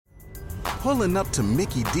Pulling up to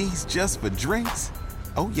Mickey D's just for drinks?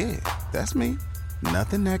 Oh yeah, that's me.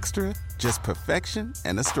 Nothing extra, just perfection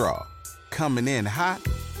and a straw. Coming in hot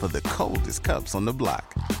for the coldest cups on the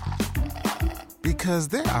block. Because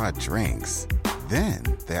there are drinks. Then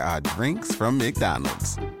there are drinks from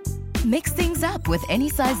McDonald's. Mix things up with any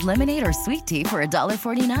size lemonade or sweet tea for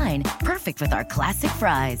 $1.49. Perfect with our classic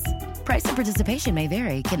fries. Price and participation may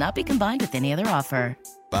vary. Cannot be combined with any other offer.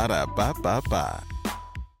 Ba-da-ba-ba-ba.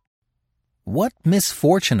 What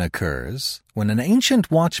misfortune occurs when an ancient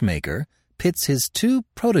watchmaker pits his two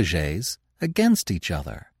protégés against each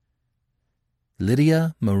other?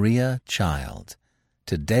 Lydia Maria Child,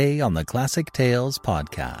 today on the Classic Tales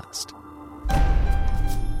podcast.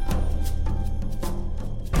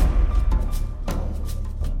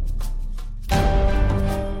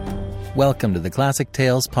 Welcome to the Classic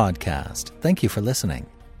Tales podcast. Thank you for listening.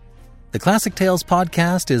 The Classic Tales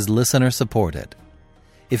podcast is listener-supported.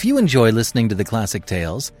 If you enjoy listening to the Classic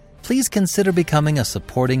Tales, please consider becoming a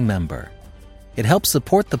supporting member. It helps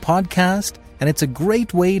support the podcast, and it's a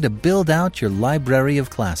great way to build out your library of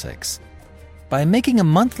classics. By making a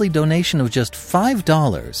monthly donation of just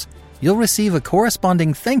 $5, you'll receive a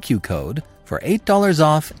corresponding thank you code for $8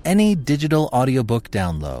 off any digital audiobook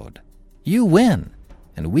download. You win,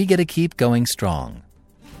 and we get to keep going strong.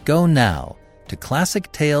 Go now to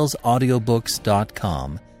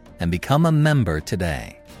ClassicTalesAudiobooks.com and become a member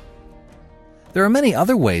today. There are many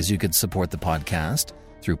other ways you could support the podcast,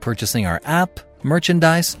 through purchasing our app,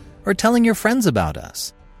 merchandise, or telling your friends about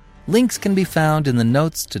us. Links can be found in the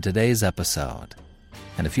notes to today's episode.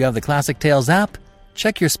 And if you have the Classic Tales app,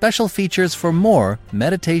 check your special features for more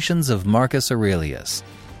Meditations of Marcus Aurelius.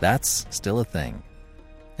 That's still a thing.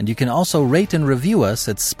 And you can also rate and review us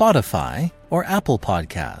at Spotify or Apple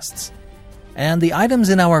Podcasts. And the items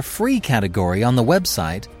in our free category on the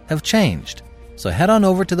website have changed, so head on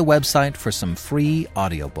over to the website for some free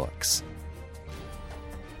audiobooks.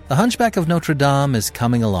 The Hunchback of Notre Dame is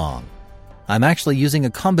coming along. I'm actually using a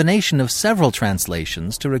combination of several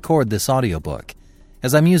translations to record this audiobook,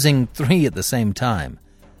 as I'm using 3 at the same time.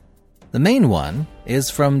 The main one is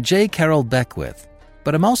from J. Carroll Beckwith,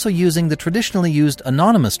 but I'm also using the traditionally used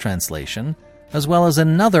anonymous translation, as well as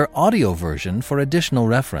another audio version for additional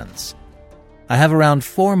reference. I have around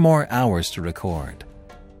 4 more hours to record.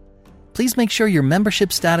 Please make sure your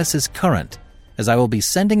membership status is current, as I will be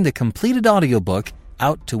sending the completed audiobook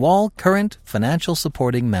out to all current financial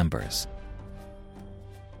supporting members.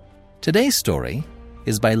 Today's story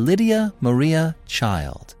is by Lydia Maria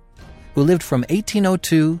Child, who lived from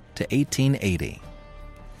 1802 to 1880.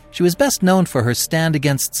 She was best known for her stand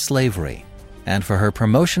against slavery and for her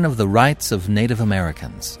promotion of the rights of Native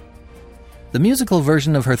Americans. The musical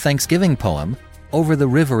version of her Thanksgiving poem, Over the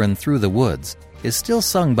River and Through the Woods, is still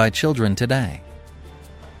sung by children today.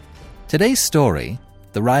 Today's story,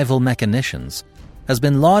 The Rival Mechanicians, has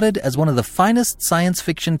been lauded as one of the finest science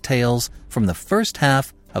fiction tales from the first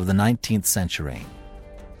half of the 19th century.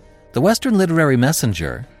 The Western Literary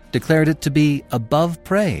Messenger declared it to be above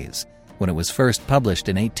praise when it was first published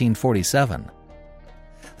in 1847.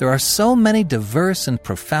 There are so many diverse and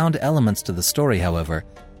profound elements to the story, however,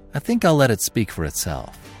 I think I'll let it speak for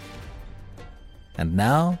itself. And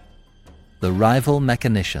now, The Rival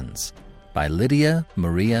Mechanicians by Lydia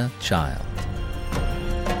Maria Child.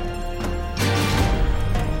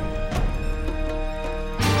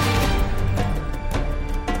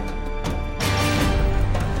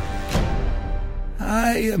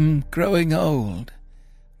 I am growing old.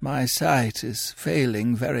 My sight is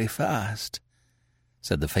failing very fast,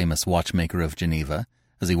 said the famous watchmaker of Geneva,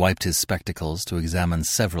 as he wiped his spectacles to examine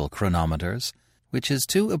several chronometers, which his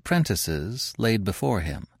 2 apprentices laid before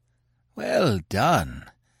him. "Well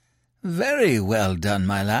done. Very well done,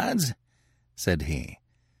 my lads," said he.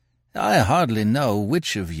 "I hardly know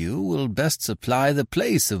which of you will best supply the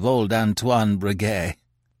place of old Antoine Breguet.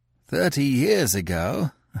 30 years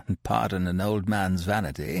ago, and pardon an old man's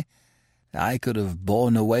vanity, I could have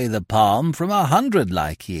borne away the palm from 100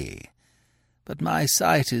 like ye. But my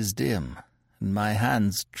sight is dim, and my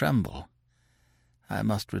hands tremble. I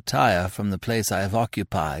must retire from the place I have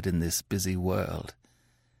occupied in this busy world,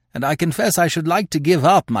 and I confess I should like to give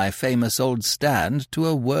up my famous old stand to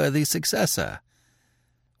a worthy successor.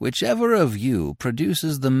 Whichever of you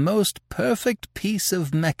produces the most perfect piece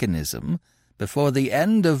of mechanism before the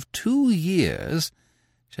end of 2 years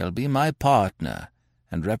shall be my partner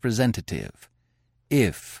and representative,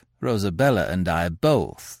 if Rosabella and I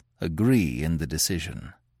both agree in the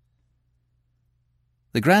decision."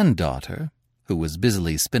 The granddaughter, who was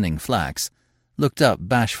busily spinning flax, looked up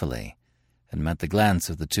bashfully and met the glance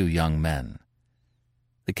of the 2 young men.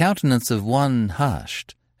 The countenance of one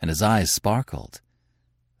hushed, and his eyes sparkled.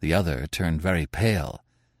 The other turned very pale,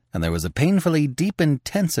 and there was a painfully deep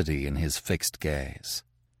intensity in his fixed gaze.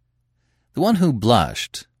 The one who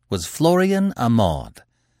blushed was Florian Amod,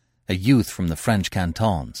 a youth from the French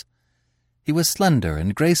cantons. He was slender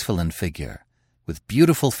and graceful in figure, with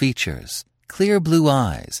beautiful features, clear blue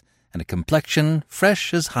eyes, and a complexion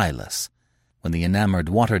fresh as Hylas, when the enamored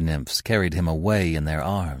water nymphs carried him away in their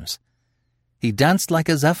arms. He danced like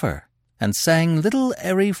a zephyr, and sang little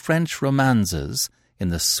airy French romances in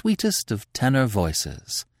the sweetest of tenor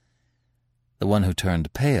voices. The one who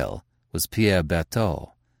turned pale was Pierre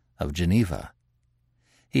Berthaud, of Geneva.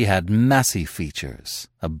 He had massy features,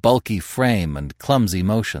 a bulky frame, and clumsy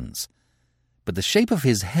motions, but the shape of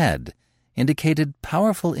his head indicated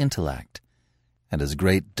powerful intellect, and his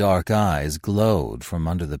great dark eyes glowed from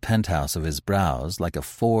under the penthouse of his brows like a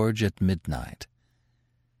forge at midnight.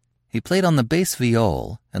 He played on the bass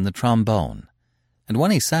viol and the trombone, and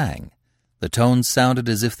when he sang, the tones sounded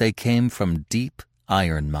as if they came from deep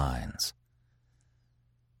iron mines.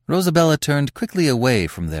 Rosabella turned quickly away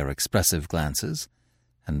from their expressive glances,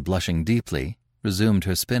 and, blushing deeply, resumed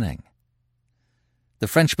her spinning. The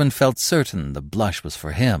Frenchman felt certain the blush was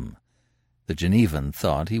for him. The Genevan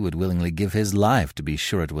thought he would willingly give his life to be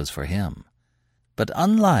sure it was for him. But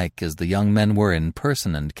unlike as the young men were in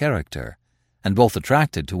person and character, and both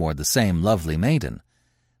attracted toward the same lovely maiden,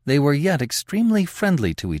 they were yet extremely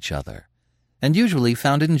friendly to each other, and usually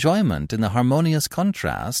found enjoyment in the harmonious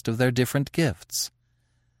contrast of their different gifts.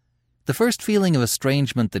 The first feeling of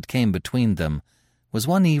estrangement that came between them was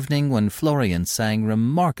one evening when Florian sang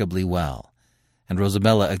remarkably well, and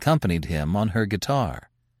Rosabella accompanied him on her guitar.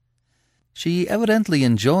 She evidently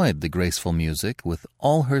enjoyed the graceful music with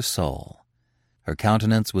all her soul. Her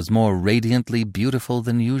countenance was more radiantly beautiful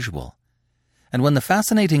than usual, and when the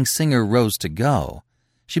fascinating singer rose to go,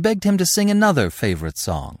 she begged him to sing another favorite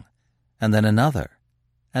song, and then another,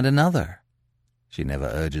 and another. "She never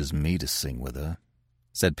urges me to sing with her,"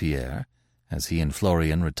 said Pierre, as he and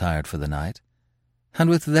Florian retired for the night. "And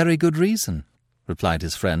with very good reason," replied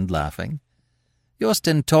his friend, laughing. "Your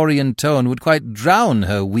stentorian tone would quite drown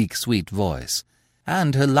her weak, sweet voice,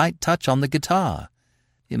 and her light touch on the guitar.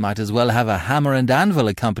 You might as well have a hammer and anvil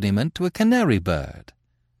accompaniment to a canary bird."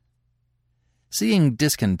 Seeing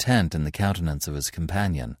discontent in the countenance of his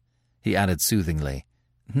companion, he added soothingly,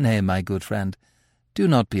 "Nay, my good friend, do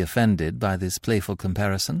not be offended by this playful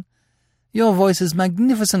comparison. Your voice is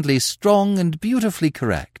magnificently strong and beautifully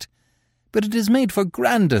correct, but it is made for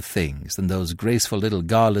grander things than those graceful little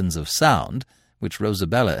garlands of sound which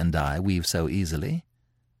Rosabella and I weave so easily."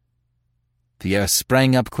 Pierre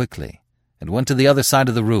sprang up quickly and went to the other side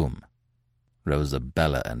of the room.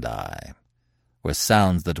 "Rosabella and I" were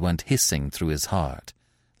sounds that went hissing through his heart,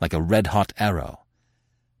 like a red-hot arrow.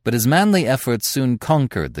 But his manly efforts soon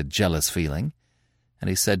conquered the jealous feeling, and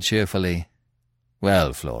he said cheerfully,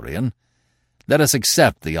 "Well, Florian, let us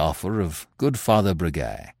accept the offer of good Father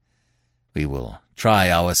Breguet. We will try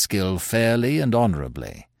our skill fairly and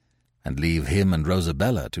honorably, and leave him and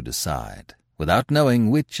Rosabella to decide, without knowing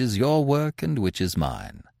which is your work and which is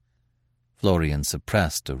mine." Florian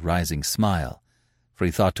suppressed a rising smile, for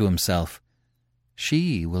he thought to himself,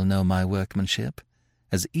 "She will know my workmanship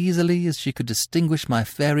as easily as she could distinguish my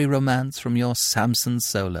fairy romance from your Samson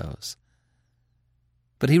solos."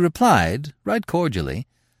 But he replied, right cordially,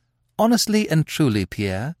 "Honestly and truly,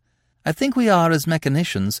 Pierre, I think we are, as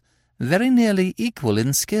mechanicians, very nearly equal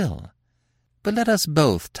in skill. But let us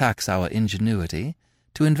both tax our ingenuity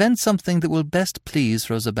to invent something that will best please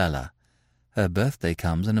Rosabella. Her birthday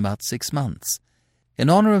comes in about 6 months. In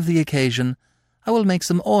honor of the occasion, I will make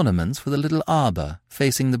some ornaments for the little arbor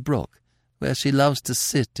facing the brook, where she loves to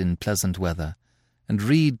sit in pleasant weather and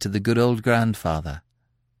read to the good old grandfather."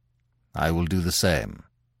 "I will do the same,"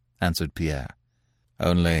 answered Pierre.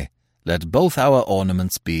 "Only let both our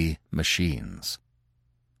ornaments be machines."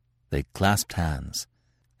 They clasped hands,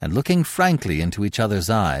 and looking frankly into each other's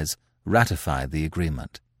eyes, ratified the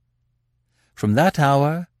agreement. From that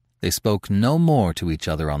hour they spoke no more to each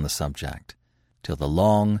other on the subject, till the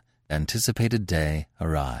long, anticipated day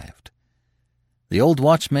arrived. The old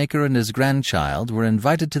watchmaker and his grandchild were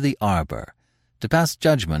invited to the arbor to pass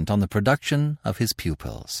judgment on the production of his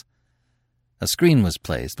pupils. A screen was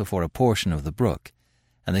placed before a portion of the brook,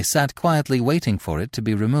 and they sat quietly waiting for it to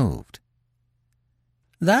be removed.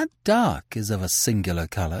 "That duck is of a singular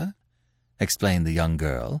color," explained the young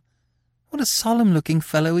girl. "What a solemn-looking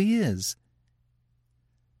fellow he is."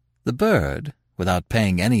 The bird, without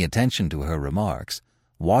paying any attention to her remarks,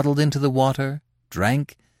 waddled into the water,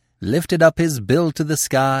 drank, lifted up his bill to the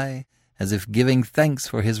sky, as if giving thanks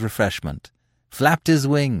for his refreshment, flapped his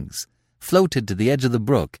wings, floated to the edge of the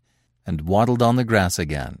brook and waddled on the grass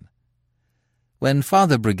again. When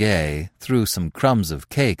Father Breguet threw some crumbs of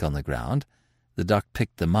cake on the ground, the duck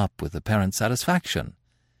picked them up with apparent satisfaction.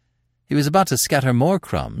 He was about to scatter more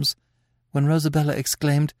crumbs when Rosabella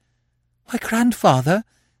exclaimed, "Why, grandfather,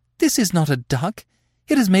 this is not a duck.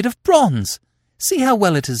 It is made of bronze. See how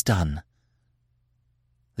well it is done."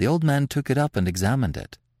 The old man took it up and examined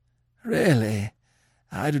it. "Really,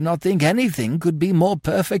 I do not think anything could be more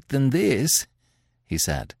perfect than this," he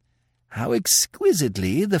said. "How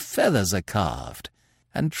exquisitely the feathers are carved,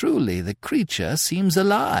 and truly the creature seems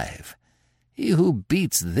alive. He who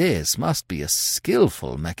beats this must be a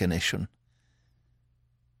skillful mechanician."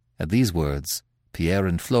 At these words, Pierre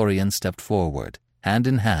and Florian stepped forward, hand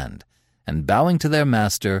in hand, and bowing to their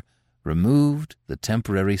master, removed the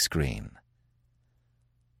temporary screen.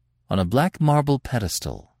 On a black marble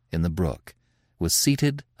pedestal in the brook was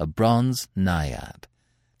seated a bronze naiad,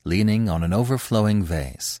 leaning on an overflowing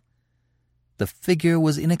vase. The figure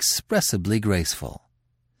was inexpressibly graceful.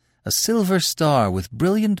 A silver star with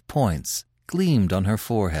brilliant points gleamed on her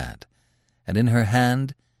forehead, and in her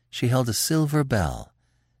hand she held a silver bell,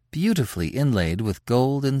 beautifully inlaid with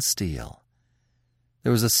gold and steel.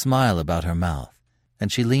 There was a smile about her mouth,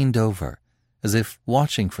 and she leaned over, as if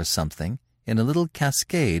watching for something, in a little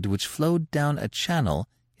cascade which flowed down a channel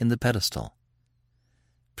in the pedestal.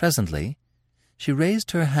 Presently, she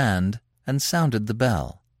raised her hand and sounded the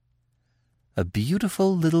bell. A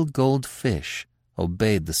beautiful little gold fish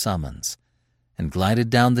obeyed the summons, and glided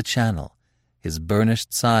down the channel, his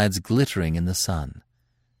burnished sides glittering in the sun.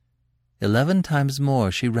 11 times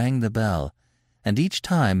more she rang the bell, and each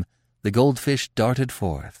time the goldfish darted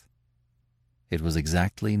forth. It was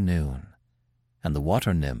exactly noon, and the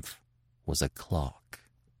water nymph was a clock.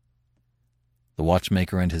 The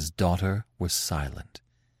watchmaker and his daughter were silent.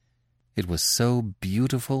 It was so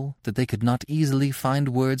beautiful that they could not easily find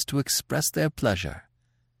words to express their pleasure.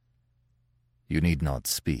 "You need not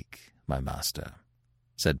speak, my master,"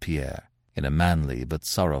 said Pierre, in a manly but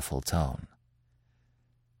sorrowful tone.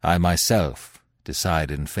 "I myself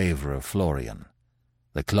decide in favor of Florian.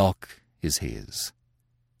 The clock is his."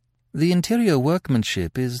 "The interior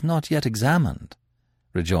workmanship is not yet examined,"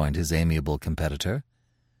 rejoined his amiable competitor.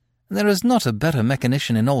 "There is not a better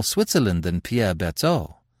mechanician in all Switzerland than Pierre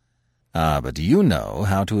Berthaud." "Ah, but you know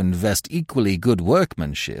how to invest equally good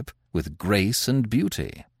workmanship with grace and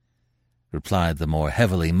beauty," replied the more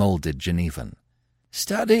heavily moulded Genevan.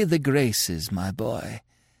 "Study the graces, my boy.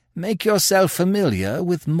 Make yourself familiar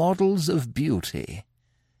with models of beauty,"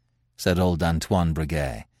 said old Antoine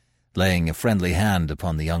Breguet, laying a friendly hand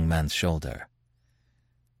upon the young man's shoulder.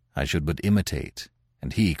 "I should but imitate,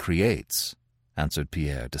 and he creates," answered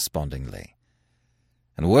Pierre despondingly.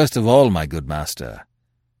 "And worst of all, my good master,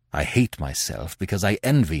 I hate myself because I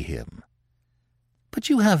envy him." "But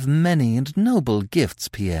you have many and noble gifts,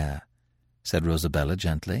 Pierre," said Rosabella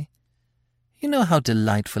gently. "You know how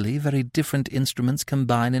delightfully very different instruments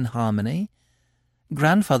combine in harmony.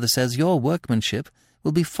 Grandfather says your workmanship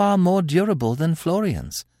will be far more durable than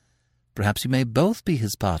Florian's. Perhaps you may both be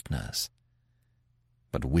his partners."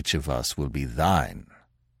 "But which of us will be thine?"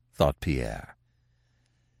 thought Pierre.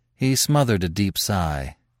 He smothered a deep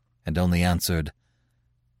sigh, and only answered,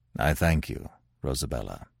 "I thank you,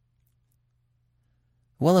 Rosabella."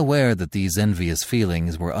 Well aware that these envious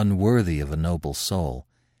feelings were unworthy of a noble soul,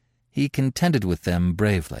 he contended with them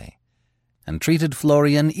bravely, and treated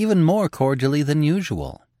Florian even more cordially than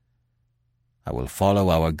usual. "I will follow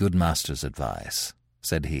our good master's advice,"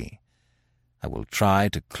 said he. "I will try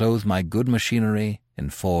to clothe my good machinery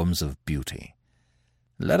in forms of beauty.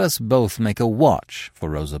 Let us both make a watch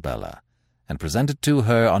for Rosabella, and present it to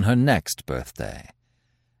her on her next birthday.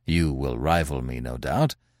 You will rival me, no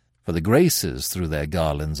doubt, for the Graces threw their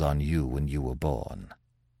garlands on you when you were born."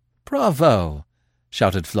 "Bravo!"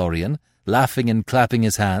 shouted Florian, laughing and clapping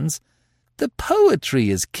his hands. "The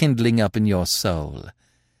poetry is kindling up in your soul.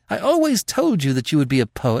 I always told you that you would be a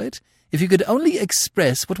poet if you could only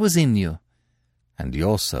express what was in you." "And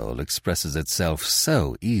your soul expresses itself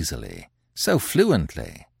so easily, so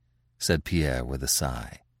fluently," said Pierre with a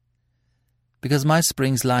sigh. "Because my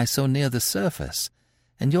springs lie so near the surface,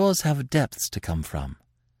 and yours have depths to come from,"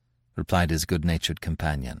 replied his good-natured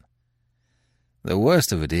companion. "The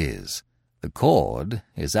worst of it is, the cord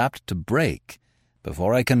is apt to break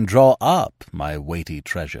before I can draw up my weighty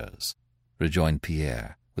treasures," rejoined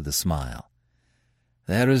Pierre with a smile.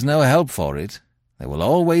 "There is no help for it. There will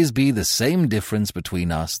always be the same difference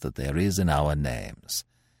between us that there is in our names.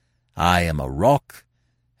 I am a rock,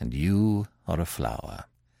 and you are a flower.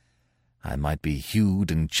 I might be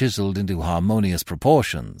hewed and chiseled into harmonious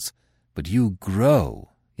proportions, but you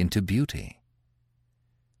grow into beauty.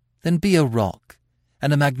 "Then be a rock,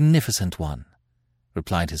 and a magnificent one,"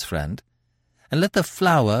 replied his friend, "and let the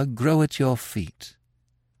flower grow at your feet."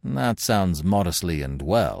 "That sounds modestly and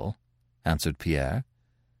well," answered Pierre.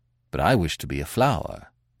 "But I wish to be a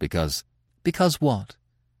flower, because—" "Because what?"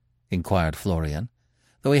 inquired Florian,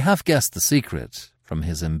 though he half guessed the secret from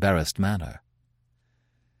his embarrassed manner.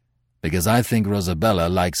 "Because I think Rosabella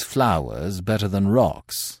likes flowers better than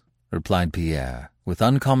rocks," replied Pierre, with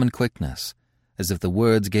uncommon quickness, as if the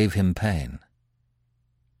words gave him pain.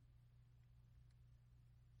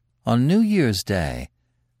 On New Year's Day,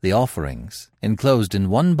 the offerings, enclosed in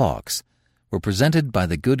one box, were presented by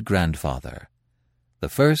the good grandfather. The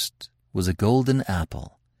first was a golden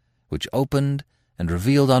apple, which opened and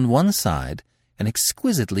revealed on one side an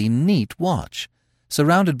exquisitely neat watch,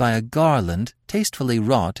 surrounded by a garland tastefully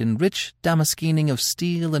wrought in rich damascening of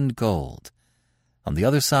steel and gold. On the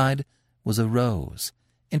other side was a rose,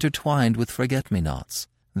 intertwined with forget-me-nots,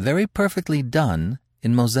 very perfectly done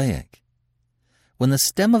in mosaic. When the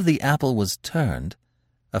stem of the apple was turned,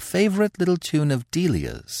 a favorite little tune of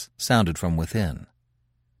Delia's sounded from within.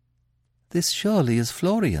 "This surely is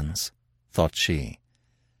Florian's," thought she,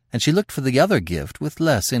 and she looked for the other gift with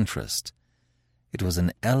less interest. It was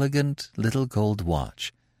an elegant little gold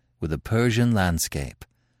watch, with a Persian landscape,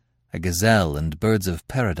 a gazelle and birds of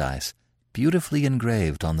paradise beautifully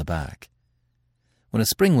engraved on the back. When a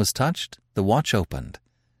spring was touched, the watch opened,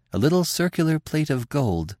 a little circular plate of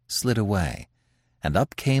gold slid away, and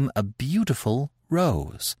up came a beautiful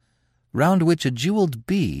rose, round which a jeweled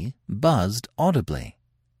bee buzzed audibly.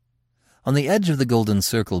 On the edge of the golden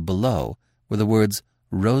circle below were the words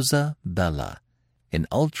Rosa Bella in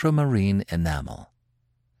ultramarine enamel.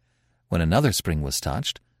 When another spring was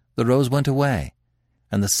touched, the rose went away,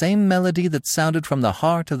 and the same melody that sounded from the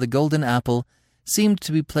heart of the golden apple seemed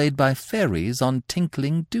to be played by fairies on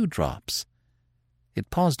tinkling dewdrops. It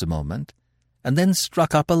paused a moment, and then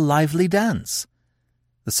struck up a lively dance.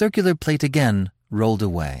 The circular plate again rolled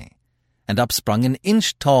away, and up sprung an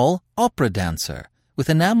inch-tall opera dancer with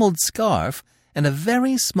enamelled scarf and a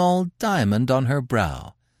very small diamond on her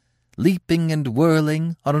brow. Leaping and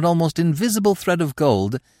whirling on an almost invisible thread of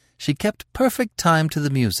gold, she kept perfect time to the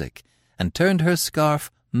music and turned her scarf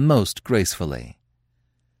most gracefully.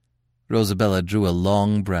 Rosabella drew a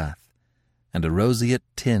long breath, and a roseate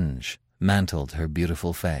tinge mantled her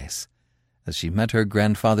beautiful face as she met her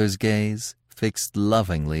grandfather's gaze fixed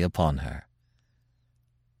lovingly upon her.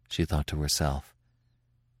 She thought to herself,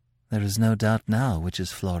 "There is no doubt now which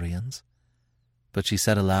is Florian's." But she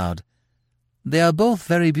said aloud, "They are both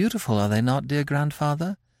very beautiful, are they not, dear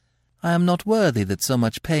grandfather? I am not worthy that so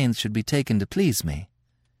much pains should be taken to please me."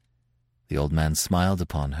 The old man smiled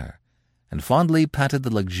upon her, and fondly patted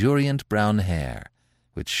the luxuriant brown hair,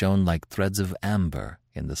 which shone like threads of amber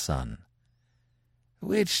in the sun.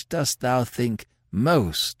 "Which dost thou think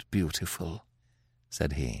most beautiful?"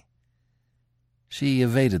 said he. She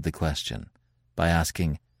evaded the question by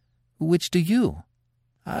asking, "Which do you?"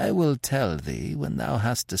 "I will tell thee when thou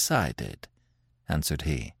hast decided," answered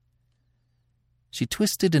he. She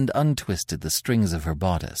twisted and untwisted the strings of her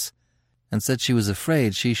bodice, and said she was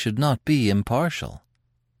afraid she should not be impartial.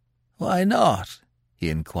 "Why not?" he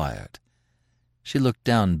inquired. She looked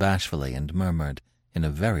down bashfully and murmured in a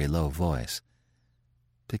very low voice,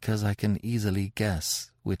 "Because I can easily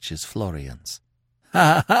guess which is Florian's."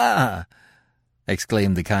 "Ha, ha!"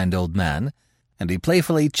 exclaimed the kind old man, and he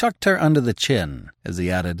playfully chucked her under the chin as he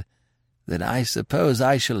added, "Then I suppose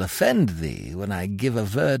I shall offend thee when I give a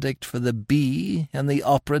verdict for the bee and the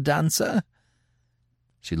opera dancer?"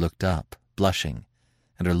 She looked up, blushing,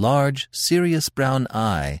 and her large, serious brown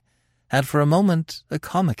eye had for a moment a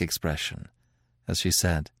comic expression as she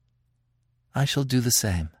said, "I shall do the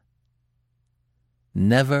same."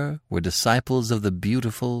 Never were disciples of the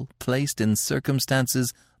beautiful placed in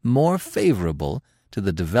circumstances more favorable to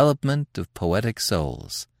the development of poetic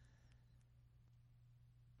souls.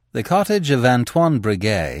 The cottage of Antoine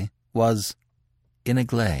Breguet was in a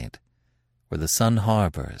glade, where the sun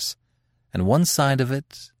harbors, and one side of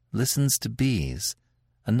it listens to bees,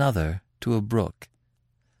 another to a brook.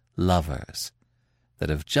 Lovers, that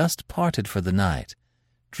have just parted for the night,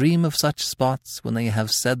 dream of such spots when they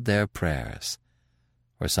have said their prayers,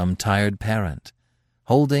 or some tired parent,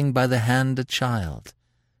 holding by the hand a child,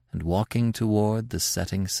 and walking toward the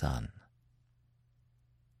setting sun.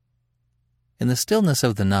 In the stillness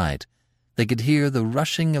of the night, they could hear the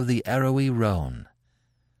rushing of the arrowy Rhone.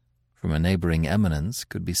 From a neighboring eminence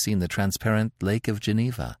could be seen the transparent Lake of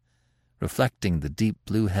Geneva, reflecting the deep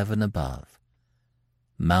blue heaven above.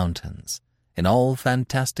 Mountains, in all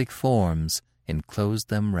fantastic forms, enclosed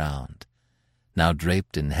them round, now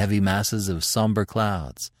draped in heavy masses of somber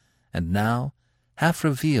clouds, and now half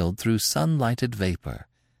revealed through sun-lighted vapor,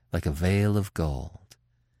 like a veil of gold.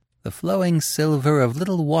 The flowing silver of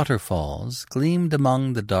little waterfalls gleamed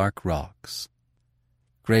among the dark rocks.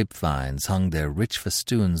 Grapevines hung their rich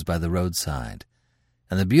festoons by the roadside,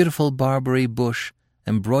 and the beautiful barberry bush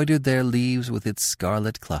embroidered their leaves with its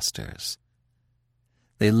scarlet clusters.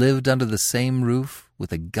 They lived under the same roof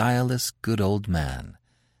with a guileless good old man,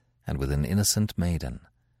 and with an innocent maiden,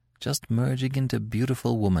 just merging into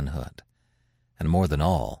beautiful womanhood. And more than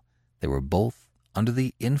all, they were both under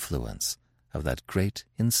the influence of that great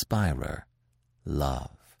inspirer,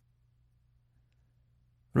 love.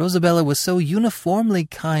 Rosabella was so uniformly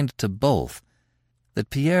kind to both that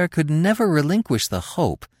Pierre could never relinquish the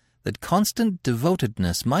hope that constant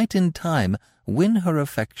devotedness might in time win her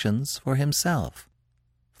affections for himself.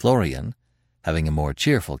 Florian, having a more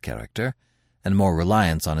cheerful character and more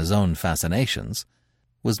reliance on his own fascinations,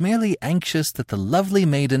 was merely anxious that the lovely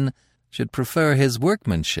maiden should prefer his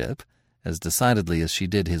workmanship as decidedly as she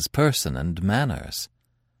did his person and manners.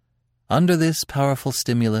 Under this powerful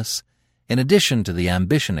stimulus, in addition to the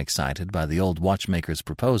ambition excited by the old watchmaker's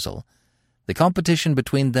proposal, the competition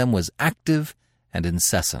between them was active and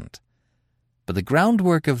incessant. But the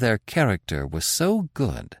groundwork of their character was so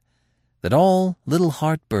good that all little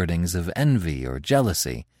heart-burnings of envy or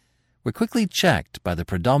jealousy were quickly checked by the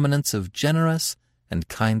predominance of generous and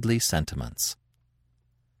kindly sentiments.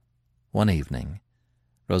 One evening,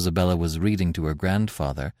 Rosabella was reading to her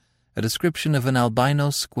grandfather a description of an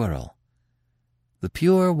albino squirrel. The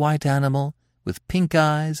pure white animal, with pink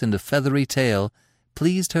eyes and a feathery tail,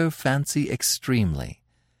 pleased her fancy extremely,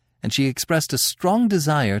 and she expressed a strong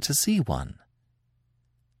desire to see one.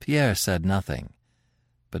 Pierre said nothing,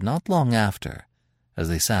 but not long after, as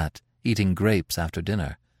they sat eating grapes after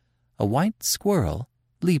dinner, a white squirrel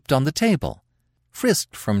leaped on the table,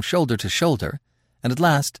 frisked from shoulder to shoulder, and at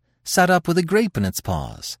last sat up with a grape in its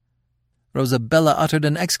paws. Rosabella uttered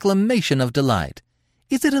an exclamation of delight.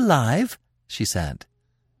 "Is it alive?" she said.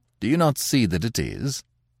 "Do you not see that it is?"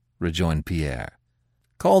 rejoined Pierre.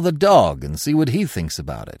 "Call the dog and see what he thinks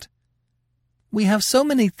about it." "We have so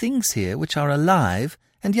many things here which are alive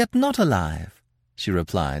and yet not alive," she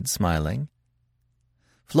replied, smiling.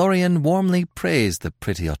 Florian warmly praised the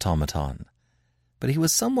pretty automaton, but he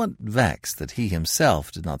was somewhat vexed that he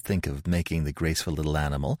himself did not think of making the graceful little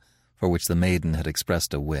animal for which the maiden had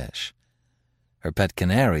expressed a wish. Her pet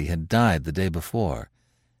canary had died the day before,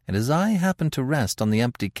 and his eye happened to rest on the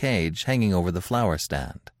empty cage hanging over the flower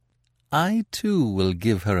stand. "I, too, will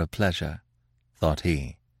give her a pleasure," thought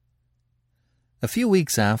he. A few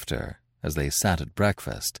weeks after, as they sat at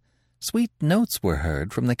breakfast, sweet notes were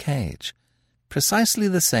heard from the cage, precisely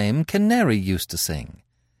the same canary used to sing,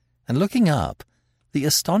 and looking up, the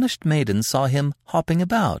astonished maiden saw him hopping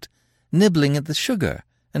about, nibbling at the sugar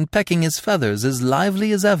and pecking his feathers as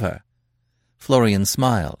lively as ever. Florian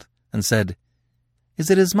smiled and said, "Is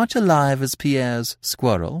it as much alive as Pierre's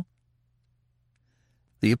squirrel?"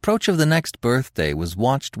 The approach of the next birthday was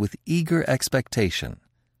watched with eager expectation,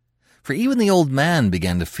 for even the old man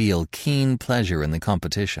began to feel keen pleasure in the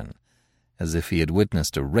competition, as if he had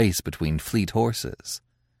witnessed a race between fleet horses.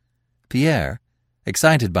 Pierre,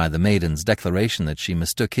 excited by the maiden's declaration that she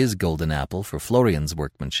mistook his golden apple for Florian's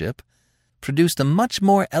workmanship, produced a much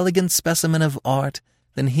more elegant specimen of art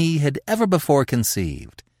than he had ever before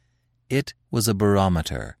conceived. It was a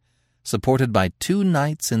barometer, supported by 2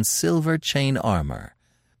 knights in silver chain armor,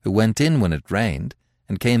 who went in when it rained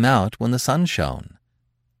and came out when the sun shone.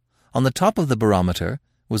 On the top of the barometer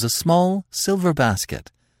was a small silver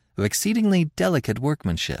basket of exceedingly delicate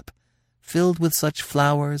workmanship, filled with such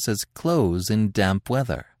flowers as close in damp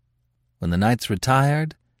weather. When the knights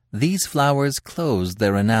retired, these flowers closed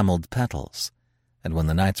their enameled petals, and when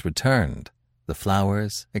the knights returned, the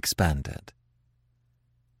flowers expanded.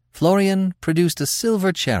 Florian produced a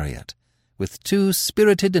silver chariot with 2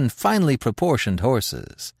 spirited and finely proportioned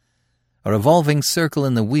horses. A revolving circle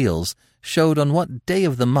in the wheels showed on what day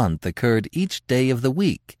of the month occurred each day of the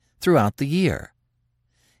week throughout the year.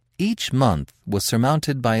 Each month was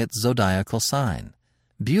surmounted by its zodiacal sign,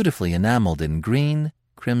 beautifully enameled in green,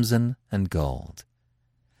 crimson, and gold.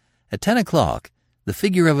 At 10 o'clock, the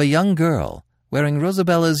figure of a young girl, wearing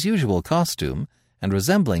Rosabella's usual costume and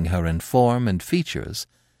resembling her in form and features,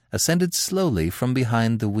 ascended slowly from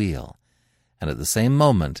behind the wheel, and at the same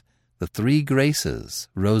moment the 3 graces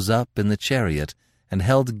rose up in the chariot and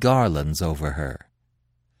held garlands over her.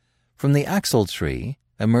 From the axle-tree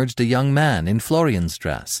emerged a young man in Florian's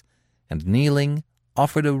dress, and kneeling,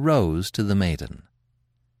 offered a rose to the maiden.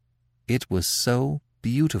 It was so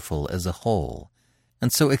beautiful as a whole,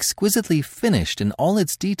 and so exquisitely finished in all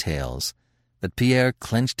its details that Pierre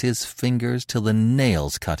clenched his fingers till the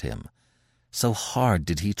nails cut him. So hard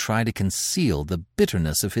did he try to conceal the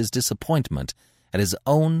bitterness of his disappointment at his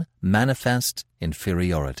own manifest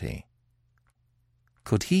inferiority.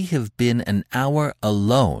 Could he have been an hour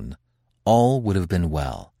alone, all would have been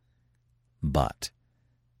well. But,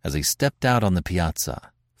 as he stepped out on the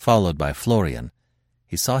piazza, followed by Florian,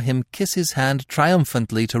 he saw him kiss his hand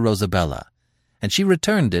triumphantly to Rosabella, and she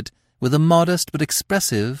returned it with a modest but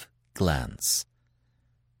expressive glance.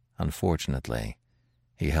 Unfortunately,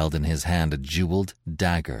 he held in his hand a jeweled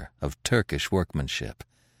dagger of Turkish workmanship,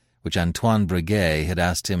 which Antoine Breguet had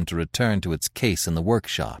asked him to return to its case in the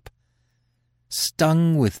workshop.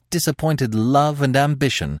 Stung with disappointed love and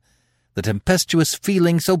ambition, the tempestuous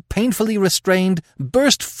feeling so painfully restrained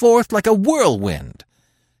burst forth like a whirlwind.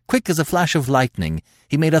 Quick as a flash of lightning,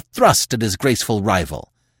 he made a thrust at his graceful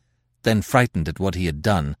rival. Then, frightened at what he had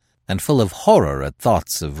done, and full of horror at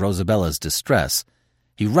thoughts of Rosabella's distress,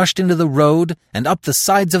 he rushed into the road and up the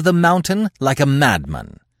sides of the mountain like a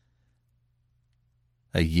madman.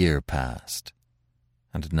 A year passed,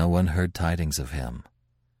 and no one heard tidings of him.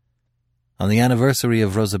 On the anniversary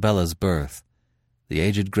of Rosabella's birth, the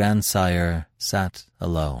aged grandsire sat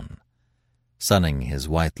alone, sunning his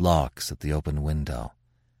white locks at the open window,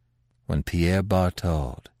 when Pierre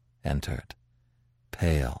Barthold entered,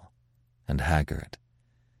 pale and haggard.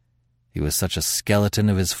 He was such a skeleton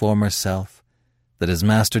of his former self that his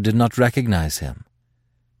master did not recognize him,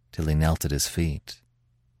 till he knelt at his feet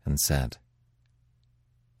and said,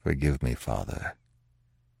 "Forgive me, father.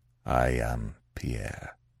 I am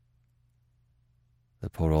Pierre." The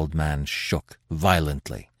poor old man shook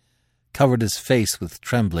violently, covered his face with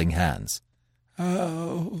trembling hands.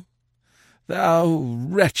 "Oh, thou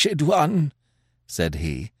wretched one," said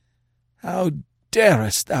he, "how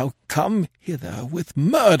darest thou come hither with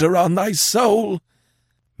murder on thy soul?"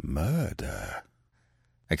 "Murder?"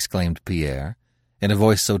 exclaimed Pierre, in a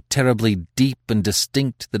voice so terribly deep and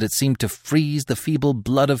distinct that it seemed to freeze the feeble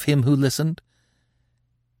blood of him who listened.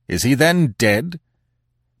 "Is he then dead?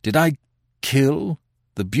 Did I kill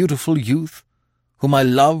the beautiful youth whom I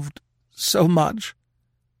loved so much?"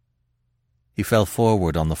 He fell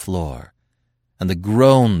forward on the floor, and the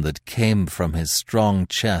groan that came from his strong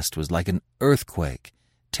chest was like an earthquake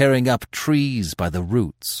tearing up trees by the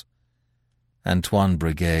roots. Antoine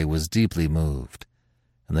Breguet was deeply moved,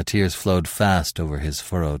 and the tears flowed fast over his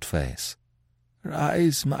furrowed face.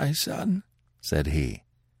 "Rise, my son," said he,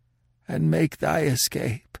 "and make thy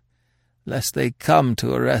escape, lest they come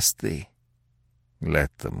to arrest thee."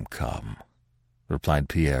 "Let them come," replied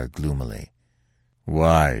Pierre gloomily.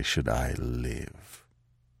 "Why should I live?"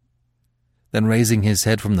 Then raising his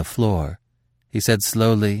head from the floor, he said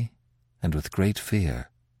slowly and with great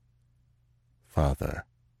fear, "Father,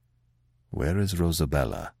 where is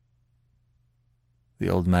Rosabella?" The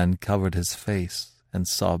old man covered his face and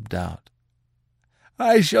sobbed out,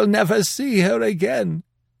 "I shall never see her again.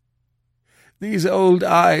 These old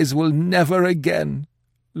eyes will never again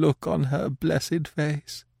look on her blessed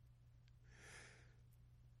face."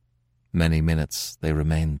 Many minutes they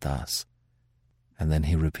remained thus, and then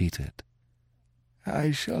he repeated,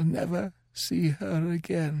 "I shall never see her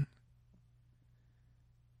again."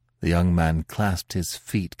 The young man clasped his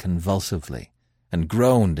feet convulsively and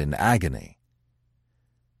groaned in agony.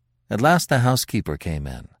 At last the housekeeper came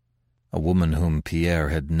in, a woman whom Pierre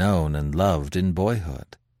had known and loved in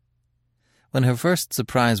boyhood. When her first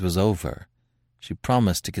surprise was over, she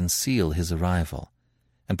promised to conceal his arrival,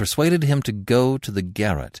 and persuaded him to go to the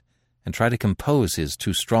garret and try to compose his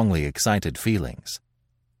too strongly excited feelings.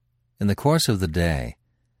 In the course of the day,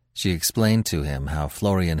 she explained to him how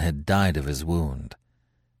Florian had died of his wound,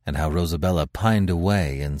 and how Rosabella pined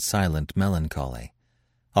away in silent melancholy,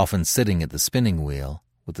 often sitting at the spinning-wheel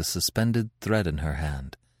with a suspended thread in her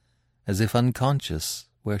hand, as if unconscious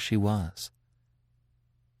where she was.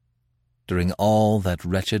 During all that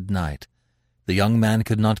wretched night, the young man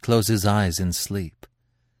could not close his eyes in sleep.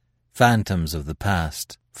 Phantoms of the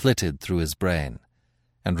past flitted through his brain,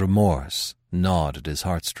 and remorse gnawed at his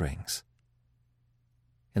heartstrings.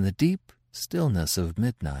 In the deep stillness of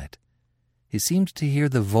midnight, he seemed to hear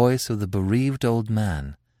the voice of the bereaved old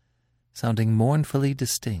man, sounding mournfully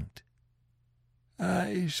distinct.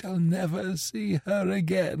 "I shall never see her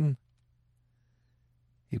again."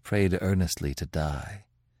 He prayed earnestly to die.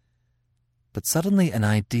 But suddenly an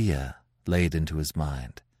idea laid into his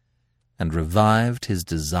mind, and revived his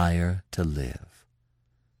desire to live.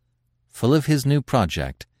 Full of his new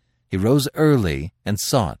project, he rose early and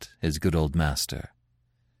sought his good old master.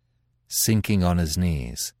 Sinking on his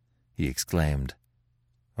knees, he exclaimed,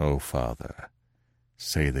 "O Father,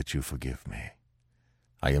 say that you forgive me.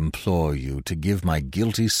 I implore you to give my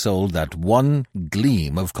guilty soul that one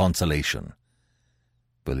gleam of consolation.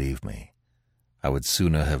 Believe me, I would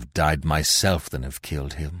sooner have died myself than have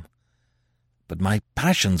killed him. But my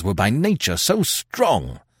passions were by nature so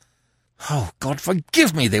strong. Oh, God,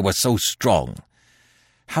 forgive me, they were so strong.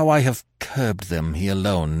 How I have curbed them, he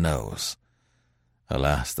alone knows.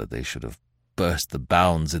 Alas, that they should have burst the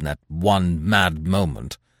bounds in that one mad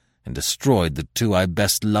moment and destroyed the two I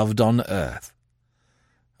best loved on earth.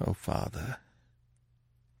 Oh, Father,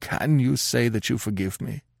 can you say that you forgive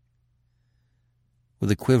me?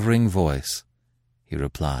 With a quivering voice, he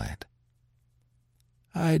replied,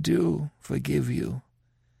 I do forgive you,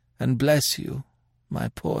 and bless you, my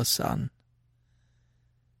poor son.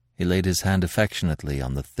 He laid his hand affectionately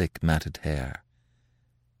on the thick matted hair,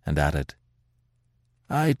 and added,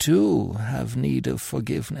 I too have need of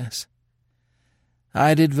forgiveness.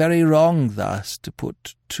 I did very wrong thus to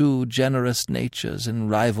put two generous natures in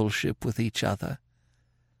rivalship with each other.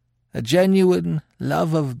 A genuine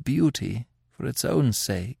love of beauty, for its own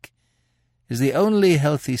sake, is the only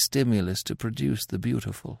healthy stimulus to produce the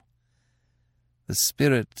beautiful. The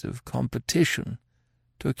spirit of competition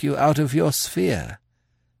took you out of your sphere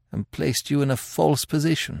and placed you in a false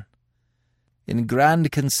position. In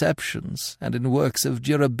grand conceptions and in works of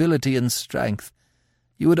durability and strength,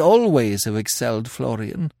 you would always have excelled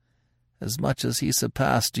Florian, as much as he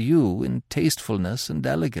surpassed you in tastefulness and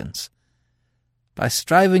elegance. By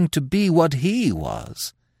striving to be what he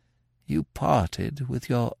was, you parted with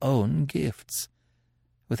your own gifts,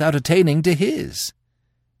 without attaining to his.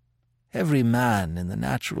 Every man in the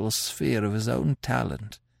natural sphere of his own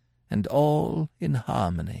talent, and all in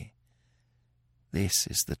harmony. This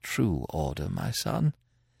is the true order, my son,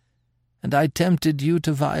 and I tempted you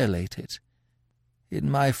to violate it. In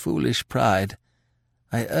my foolish pride,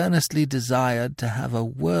 I earnestly desired to have a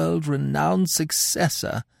world-renowned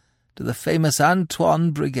successor to the famous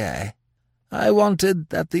Antoine Breguet. I wanted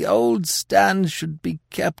that the old stand should be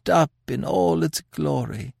kept up in all its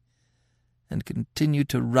glory, and continue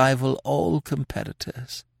to rival all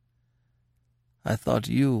competitors. I thought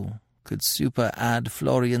you could superadd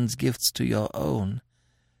Florian's gifts to your own,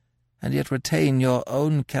 and yet retain your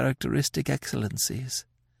own characteristic excellencies.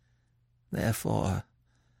 Therefore,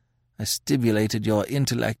 I stimulated your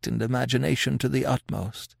intellect and imagination to the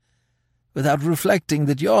utmost, without reflecting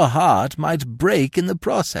that your heart might break in the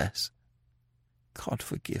process. God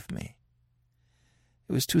forgive me.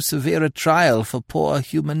 It was too severe a trial for poor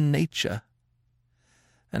human nature.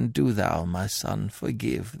 And do thou, my son,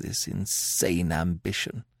 forgive this insane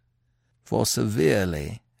ambition, for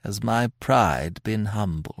severely has my pride been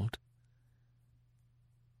humbled.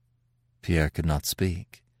 Pierre could not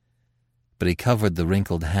speak, but he covered the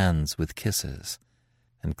wrinkled hands with kisses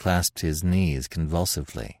and clasped his knees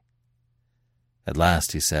convulsively. At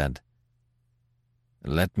last he said,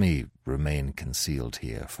 Let me remain concealed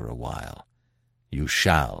here for a while. You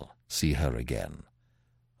shall see her again.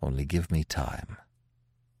 Only give me time.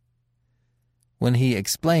 When he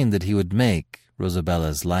explained that he would make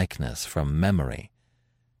Rosabella's likeness from memory,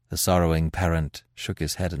 the sorrowing parent shook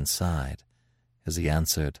his head and sighed as he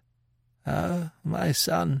answered, Ah, my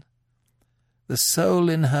son, the soul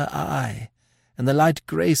in her eye and the light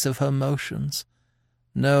grace of her motions,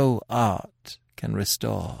 no art can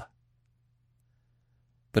restore.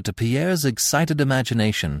 But to Pierre's excited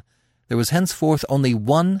imagination, there was henceforth only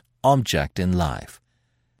one object in life,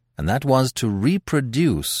 and that was to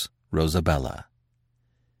reproduce Rosabella.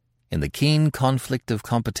 In the keen conflict of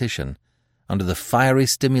competition, under the fiery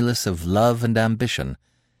stimulus of love and ambition,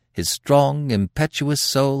 his strong, impetuous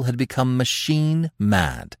soul had become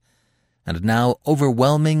machine-mad, and now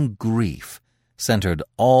overwhelming grief centered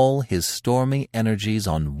all his stormy energies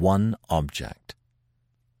on one object.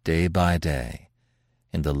 Day by day,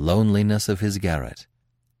 in the loneliness of his garret,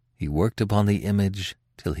 he worked upon the image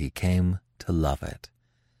till he came to love it,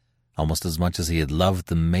 almost as much as he had loved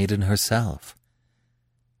the maiden herself.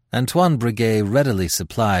 Antoine Breguet readily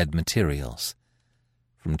supplied materials.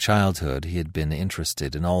 From childhood he had been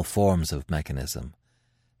interested in all forms of mechanism,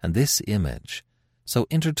 and this image, so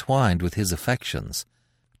intertwined with his affections,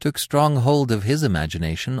 took strong hold of his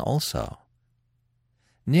imagination also.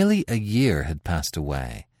 Nearly a year had passed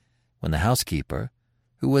away when the housekeeper,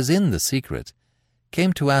 who was in the secret,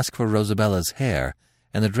 came to ask for Rosabella's hair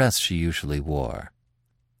and the dress she usually wore.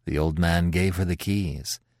 The old man gave her the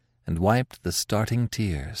keys and wiped the starting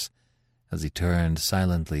tears as he turned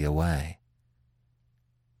silently away.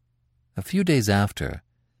 A few days after,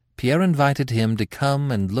 Pierre invited him to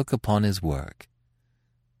come and look upon his work.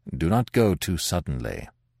 "Do not go too suddenly,"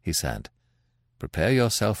 he said. "Prepare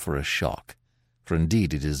yourself for a shock, for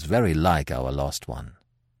indeed it is very like our lost one."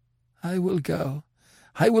 "I will go,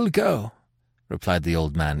 replied the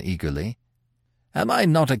old man eagerly. "Am I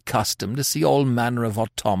not accustomed to see all manner of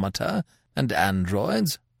automata and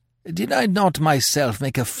androids? Did I not myself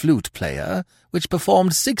make a flute player which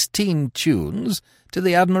performed 16 tunes to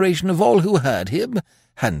the admiration of all who heard him?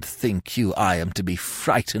 And think you I am to be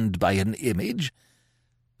frightened by an image?"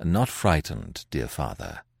 "Not frightened, dear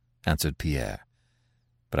father," answered Pierre,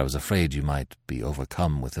 "but I was afraid you might be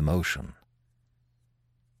overcome with emotion."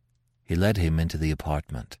 He led him into the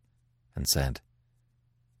apartment and said,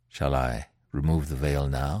 "Shall I remove the veil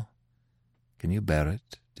now? Can you bear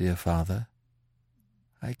it, dear father?"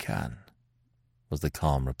 "I can," was the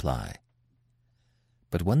calm reply.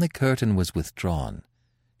 But when the curtain was withdrawn,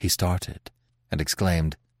 he started and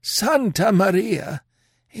exclaimed, "Santa Maria!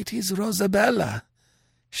 It is Rosabella!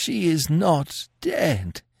 She is not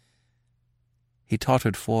dead!" He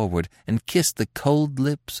tottered forward and kissed the cold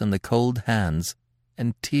lips and the cold hands,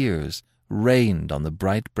 and tears rained on the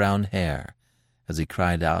bright brown hair as he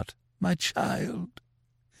cried out, "My child!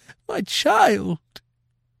 My child!"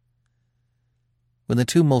 When the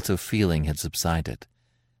tumult of feeling had subsided,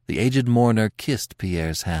 the aged mourner kissed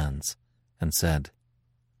Pierre's hands and said,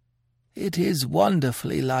 "It is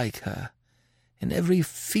wonderfully like her, in every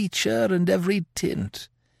feature and every tint.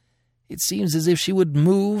 It seems as if she would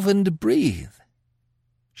move and breathe."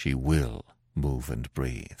 "She will move and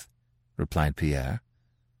breathe," replied Pierre.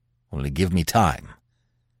 "Only give me time."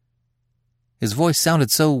 His voice sounded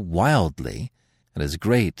so wildly, and his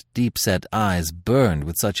great, deep-set eyes burned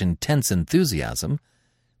with such intense enthusiasm,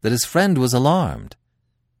 that his friend was alarmed.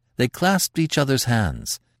 They clasped each other's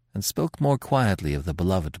hands and spoke more quietly of the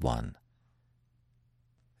beloved one.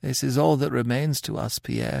 "This is all that remains to us,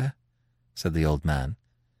 Pierre," said the old man.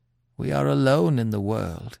 "We are alone in the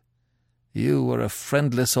world. You were a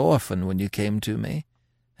friendless orphan when you came to me,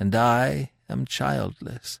 and I am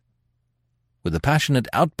childless." With a passionate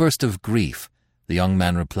outburst of grief, the young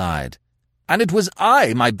man replied, "And it was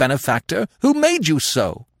I, my benefactor, who made you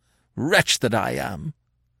so! Wretch that I am!"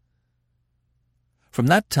 From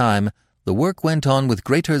that time, the work went on with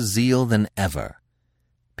greater zeal than ever.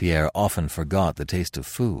 Pierre often forgot the taste of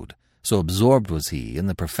food, so absorbed was he in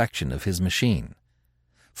the perfection of his machine.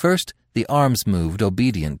 First, the arms moved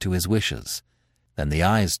obedient to his wishes. Then the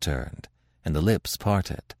eyes turned, and the lips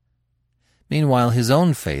parted. Meanwhile his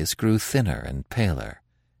own face grew thinner and paler,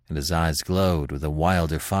 and his eyes glowed with a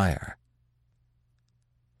wilder fire.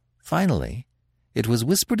 Finally, it was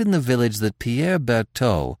whispered in the village that Pierre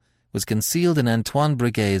Berthaud was concealed in Antoine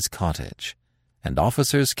Breguet's cottage, and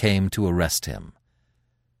officers came to arrest him.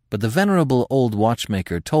 But the venerable old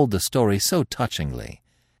watchmaker told the story so touchingly,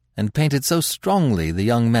 and painted so strongly the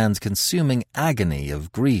young man's consuming agony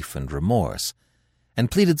of grief and remorse,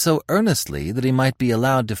 and pleaded so earnestly that he might be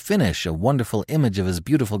allowed to finish a wonderful image of his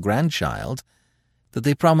beautiful grandchild, that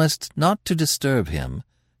they promised not to disturb him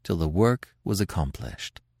till the work was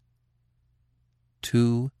accomplished.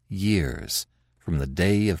 2 years from the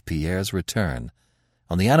day of Pierre's return,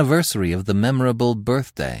 on the anniversary of the memorable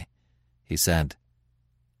birthday, he said,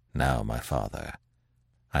 "Now, my father,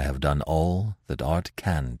 I have done all that art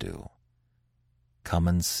can do. Come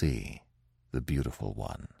and see the beautiful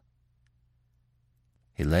one."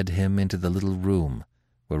 He led him into the little room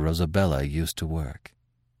where Rosabella used to work.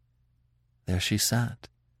 There she sat,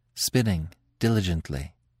 spinning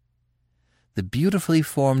diligently. The beautifully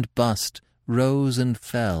formed bust rose and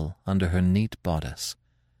fell under her neat bodice.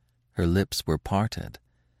 Her lips were parted,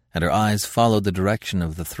 and her eyes followed the direction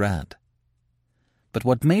of the thread. But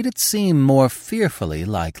what made it seem more fearfully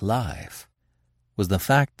like life was the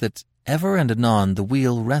fact that ever and anon the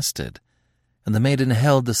wheel rested, and the maiden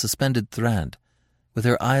held the suspended thread, with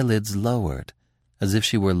her eyelids lowered, as if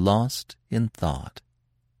she were lost in thought.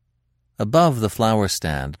 Above the flower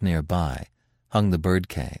stand nearby hung the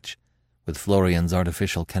birdcage, with Florian's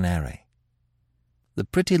artificial canary. The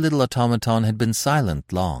pretty little automaton had been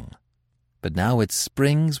silent long, but now its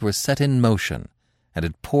springs were set in motion, and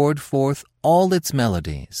it poured forth all its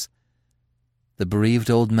melodies. The bereaved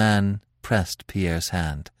old man pressed Pierre's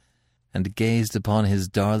hand, and gazed upon his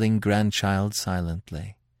darling grandchild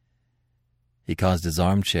silently. He caused his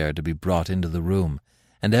armchair to be brought into the room,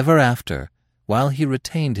 and ever after, while he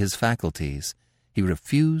retained his faculties, he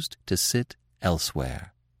refused to sit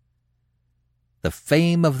elsewhere. The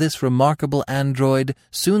fame of this remarkable android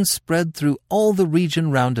soon spread through all the region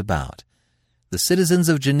round about. The citizens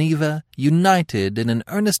of Geneva united in an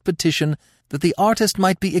earnest petition that the artist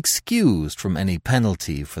might be excused from any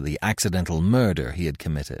penalty for the accidental murder he had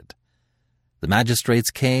committed. The magistrates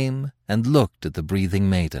came and looked at the breathing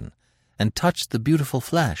maiden, and touched the beautiful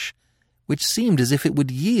flesh, which seemed as if it would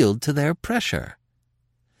yield to their pressure.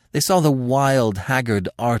 They saw the wild, haggard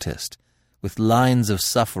artist, with lines of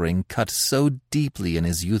suffering cut so deeply in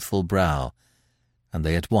his youthful brow, and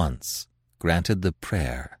they at once granted the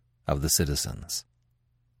prayer of the citizens.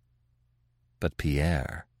 But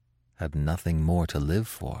Pierre had nothing more to live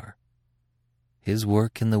for. His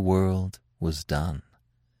work in the world was done.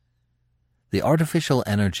 The artificial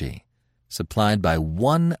energy, supplied by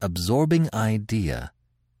one absorbing idea,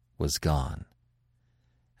 was gone,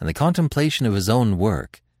 and the contemplation of his own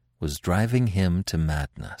work was driving him to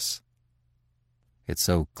madness. It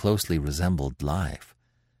so closely resembled life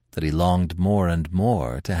that he longed more and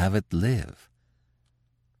more to have it live.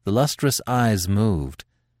 The lustrous eyes moved,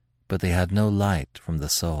 but they had no light from the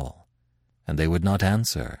soul, and they would not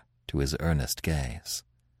answer to his earnest gaze.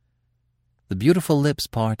 The beautiful lips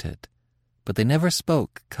parted, but they never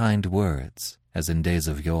spoke kind words, as in days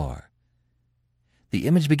of yore. The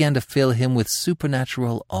image began to fill him with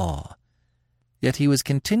supernatural awe, yet he was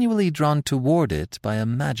continually drawn toward it by a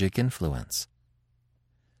magic influence.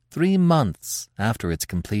 3 months after its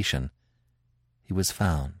completion, he was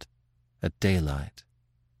found, at daylight,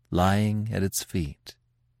 lying at its feet,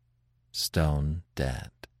 stone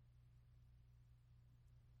dead.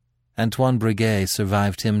 Antoine Breguet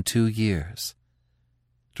survived him 2 years.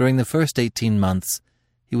 During the first 18 months,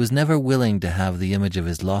 he was never willing to have the image of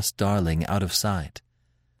his lost darling out of sight.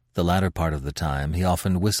 The latter part of the time, he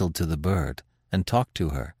often whistled to the bird and talked to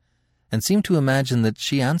her, and seemed to imagine that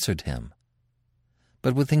she answered him.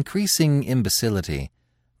 But with increasing imbecility,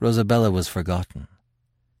 Rosabella was forgotten.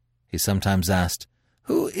 He sometimes asked,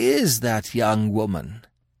 "Who is that young woman?"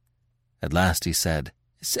 At last he said,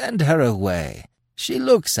 "Send her away. She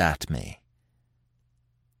looks at me."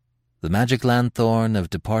 The magic lanthorn of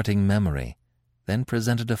departing memory then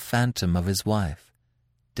presented a phantom of his wife,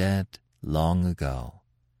 dead long ago.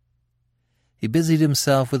 He busied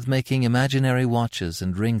himself with making imaginary watches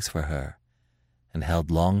and rings for her, and held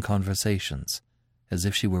long conversations, as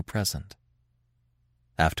if she were present.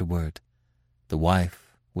 Afterward, the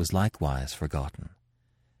wife was likewise forgotten,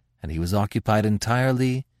 and he was occupied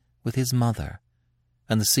entirely with his mother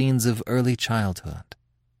and the scenes of early childhood.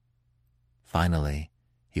 Finally,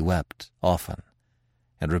 he wept often,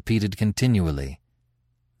 and repeated continually,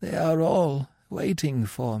 "They are all waiting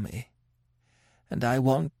for me, and I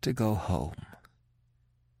want to go home."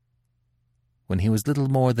 When he was little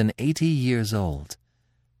more than 80 years old,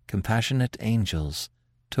 compassionate angels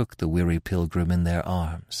took the weary pilgrim in their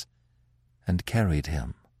arms and carried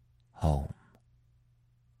him home.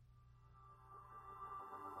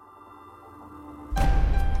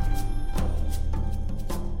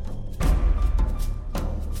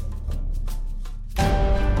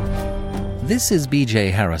 This is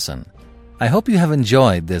B.J. Harrison. I hope you have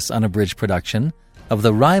enjoyed this unabridged production of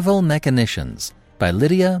The Rival Mechanicians by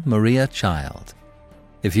Lydia Maria Child.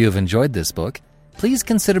 If you have enjoyed this book, please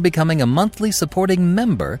consider becoming a monthly supporting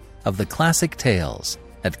member of the Classic Tales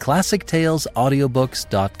at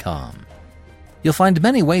ClassicTalesAudiobooks.com. You'll find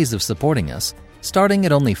many ways of supporting us, starting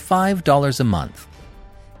at only $5 a month.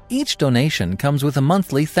 Each donation comes with a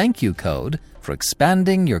monthly thank you code for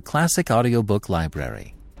expanding your classic audiobook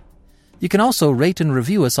library. You can also rate and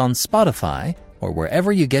review us on Spotify or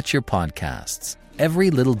wherever you get your podcasts.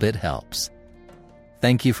 Every little bit helps.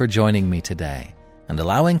 Thank you for joining me today and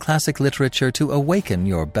allowing classic literature to awaken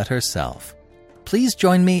your better self. Please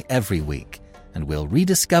join me every week, and we'll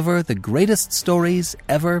rediscover the greatest stories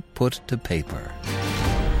ever put to paper.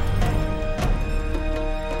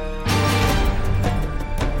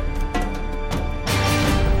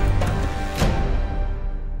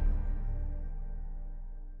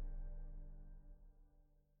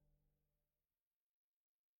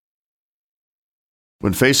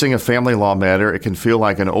 When facing a family law matter, it can feel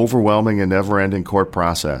like an overwhelming and never-ending court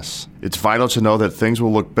process. It's vital to know that things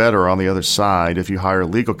will look better on the other side if you hire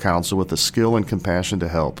legal counsel with the skill and compassion to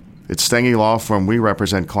help. At Stengy Law Firm, we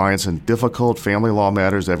represent clients in difficult family law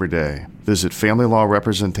matters every day. Visit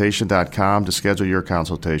FamilyLawRepresentation.com to schedule your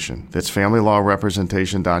consultation. That's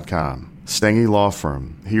FamilyLawRepresentation.com. Stengy Law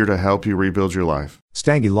Firm, here to help you rebuild your life.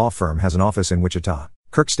 Stengy Law Firm has an office in Wichita.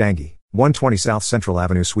 Kirk Stengy, 120 South Central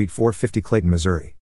Avenue, Suite 450, Clayton, Missouri.